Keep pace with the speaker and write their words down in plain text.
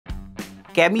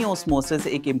Chemiosmosis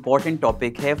एक important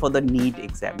topic है for the NEET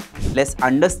exam. Let's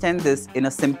understand this in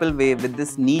a simple way with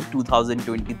this NEET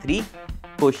 2023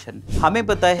 question. हमें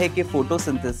पता है कि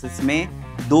photosynthesis में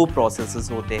दो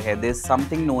processes होते हैं. There's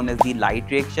something known as the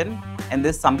light reaction and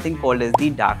there's something called as the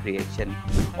dark reaction.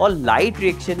 और light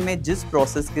reaction में जिस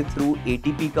process के through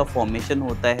ATP का formation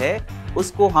होता है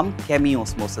उसको हम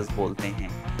chemiosmosis बोलते हैं.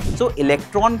 So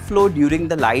electron flow during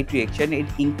the light reaction, it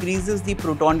increases the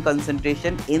proton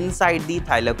concentration inside the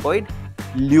thylakoid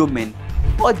lumen.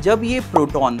 और जब ये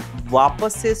प्रोटॉन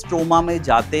वापस से स्ट्रोमा में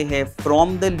जाते हैं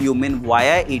from the lumen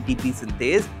via ATP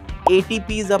synthase,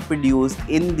 ATPs are produced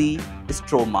in the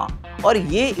stroma. और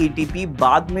ये ATP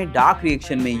बाद में डार्क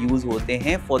रिएक्शन में यूज होते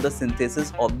हैं for the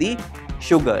synthesis of the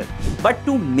sugar. But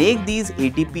to make these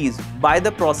ATPs by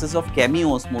the process of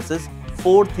chemiosmosis,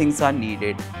 four things are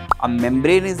needed. A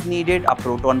membrane is needed, a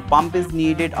proton pump is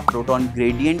needed, a proton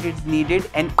gradient is needed,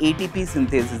 and ATP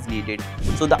synthase is needed.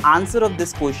 So the answer of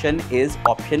this question is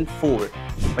option 4.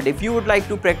 But if you would like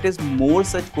to practice more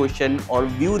such question or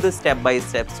view the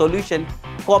step-by-step solution,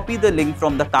 copy the link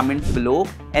from the comments below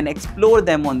and explore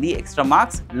them on the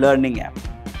Extramarks Learning App.